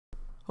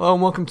Hello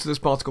and welcome to this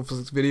particle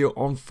physics video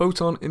on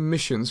photon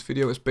emissions.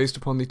 Video is based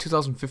upon the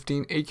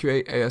 2015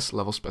 AQA AS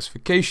level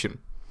specification.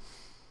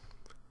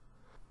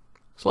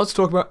 So let's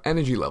talk about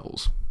energy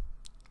levels.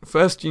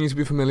 First, you need to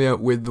be familiar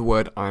with the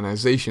word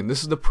ionization.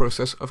 This is the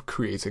process of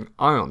creating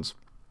ions.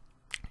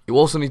 You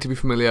also need to be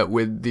familiar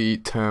with the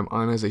term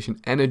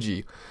ionization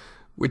energy,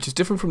 which is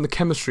different from the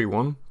chemistry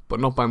one, but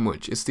not by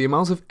much. It's the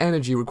amount of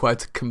energy required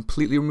to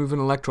completely remove an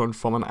electron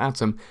from an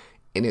atom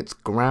in its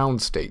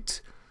ground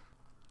state.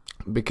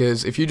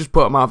 Because if you just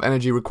put amount of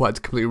energy required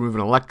to completely remove an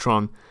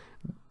electron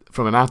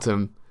from an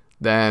atom,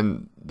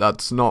 then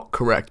that's not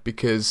correct,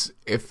 because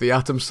if the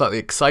atom's slightly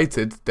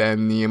excited,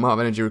 then the amount of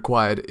energy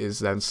required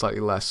is then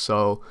slightly less.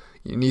 So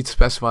you need to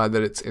specify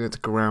that it's in its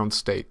ground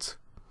state.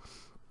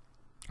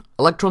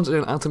 Electrons in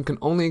an atom can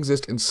only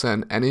exist in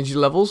certain energy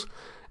levels.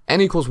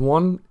 N equals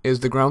 1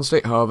 is the ground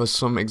state. However,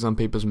 some exam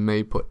papers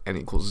may put N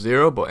equals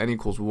 0, but N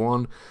equals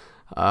 1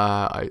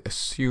 I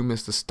assume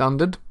is the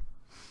standard.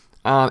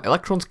 And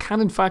electrons can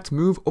in fact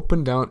move up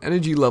and down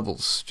energy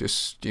levels,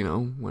 just,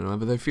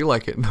 whenever they feel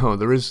like it. No,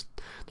 there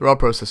are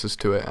processes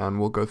to it,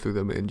 and we'll go through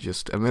them in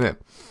just a minute.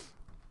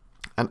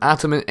 An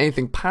atom in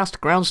anything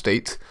past ground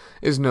state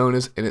is known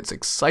as in its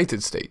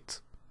excited state.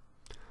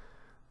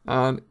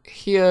 And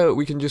here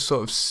we can just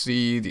sort of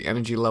see the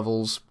energy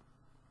levels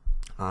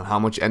and how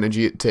much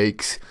energy it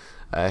takes.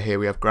 Here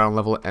we have ground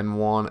level at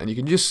N1, and you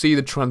can just see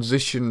the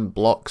transition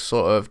block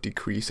sort of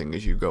decreasing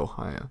as you go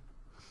higher.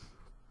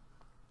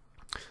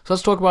 So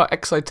let's talk about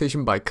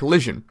excitation by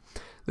collision.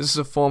 This is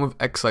a form of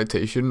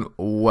excitation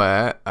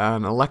where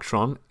an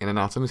electron in an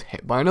atom is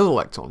hit by another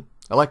electron.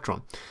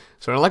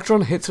 So an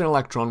electron hits an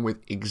electron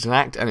with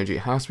exact energy.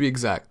 It has to be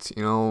exact,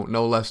 no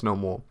less, no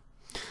more.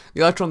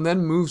 The electron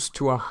then moves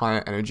to a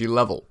higher energy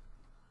level.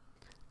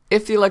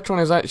 If the electron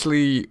is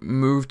actually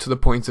moved to the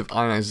point of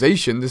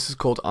ionization, this is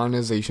called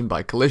ionization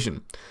by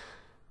collision.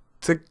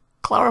 To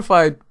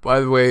clarify, by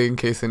the way, in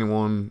case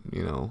anyone,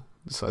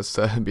 decides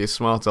to be a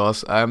smart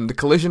ass, the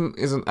collision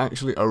isn't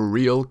actually a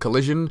real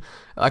collision.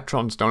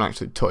 Electrons don't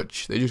actually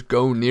touch. They just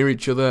go near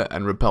each other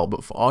and repel,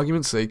 but for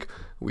argument's sake,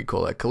 we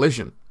call it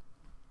collision.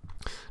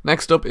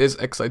 Next up is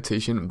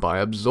excitation by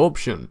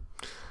absorption.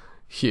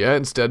 Here,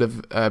 instead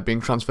of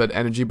being transferred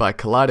energy by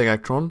colliding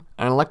electron,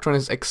 an electron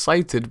is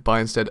excited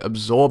by instead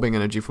absorbing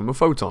energy from a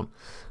photon.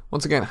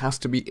 Once again, it has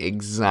to be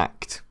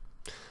exact.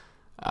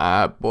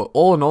 But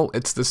all in all,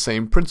 it's the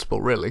same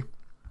principle, really.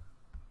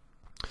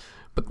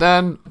 But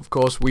then, of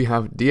course, we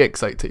have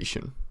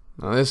de-excitation.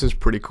 Now, this is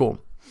pretty cool.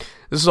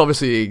 This is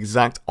obviously the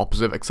exact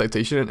opposite of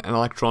excitation. An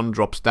electron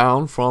drops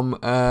down from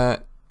an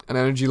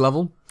energy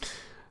level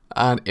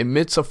and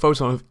emits a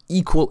photon of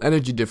equal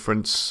energy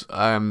difference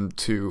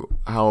to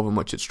however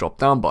much it's dropped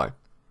down by.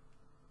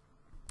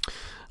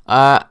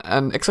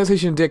 And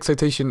excitation and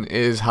de-excitation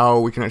is how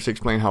we can actually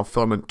explain how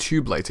filament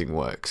tube lighting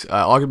works.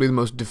 Arguably the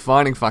most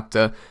defining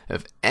factor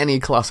of any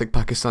classic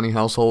Pakistani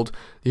household.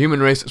 The human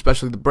race,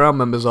 especially the brown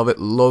members of it,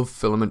 love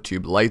filament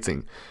tube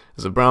lighting.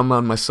 As a brown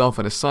man myself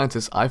and a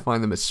scientist, I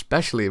find them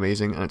especially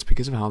amazing, and it's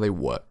because of how they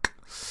work.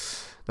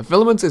 The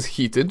filament is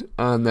heated,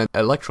 and then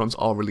electrons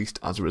are released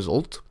as a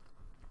result.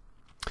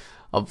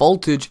 A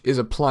voltage is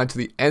applied to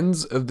the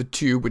ends of the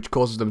tube, which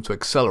causes them to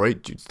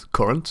accelerate due to the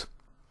current.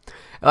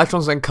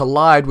 Electrons then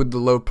collide with the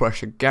low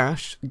pressure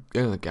gas,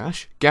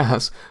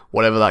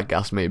 whatever that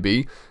gas may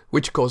be,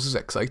 which causes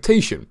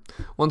excitation.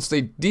 Once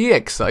they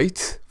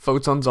de-excite,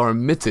 photons are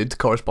emitted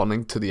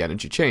corresponding to the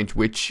energy change,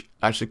 which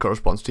actually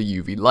corresponds to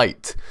UV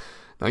light.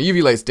 Now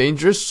UV light is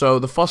dangerous, so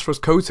the phosphorus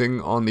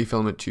coating on the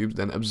filament tube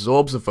then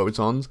absorbs the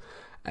photons,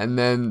 and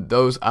then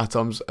those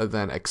atoms are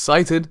then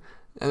excited,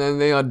 and then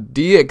they are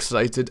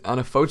de-excited,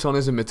 and a photon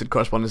is emitted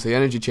corresponding to the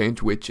energy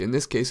change, which in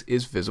this case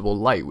is visible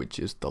light, which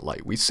is the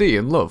light we see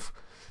and love.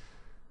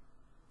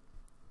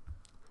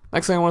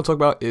 Next thing I want to talk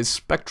about is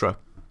spectra.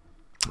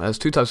 There's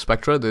two types of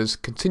spectra. There's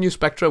continuous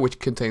spectra, which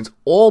contains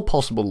all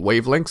possible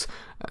wavelengths,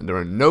 and there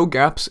are no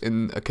gaps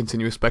in a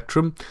continuous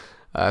spectrum.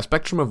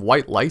 Spectrum of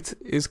white light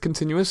is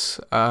continuous.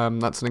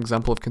 That's an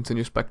example of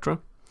continuous spectra.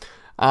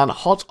 And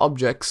hot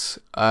objects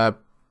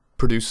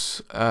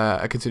produce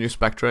a continuous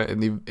spectra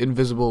in the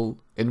visible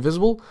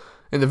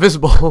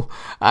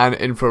and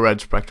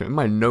infrared spectrum. In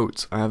my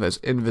notes, I have it as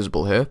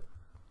invisible here.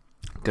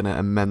 I'm gonna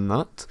amend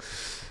that.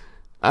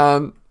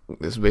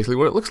 This is basically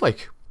what it looks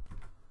like.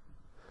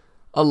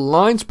 A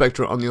line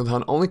spectra, on the other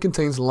hand, only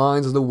contains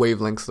lines of the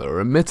wavelengths that are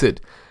emitted.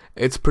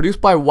 It's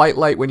produced by white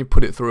light when you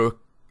put it through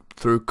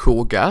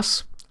cool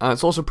gas, and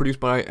it's also produced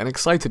by an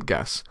excited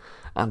gas.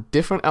 And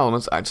different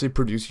elements actually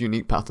produce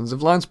unique patterns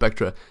of line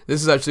spectra.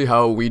 This is actually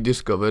how we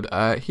discovered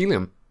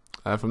helium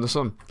from the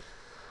sun.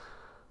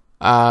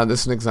 This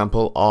is an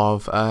example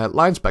of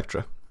line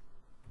spectra.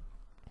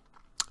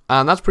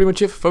 And that's pretty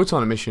much it for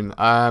photon emission.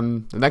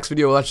 The next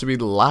video will actually be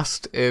the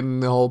last in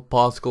the whole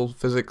particle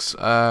physics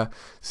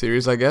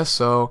series, I guess.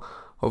 So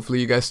hopefully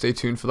you guys stay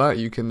tuned for that.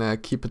 You can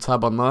keep a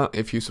tab on that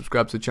if you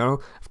subscribe to the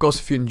channel. Of course,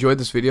 if you enjoyed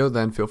this video,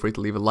 then feel free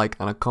to leave a like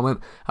and a comment.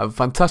 Have a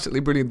fantastically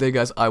brilliant day,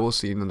 guys. I will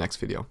see you in the next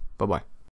video. Bye-bye.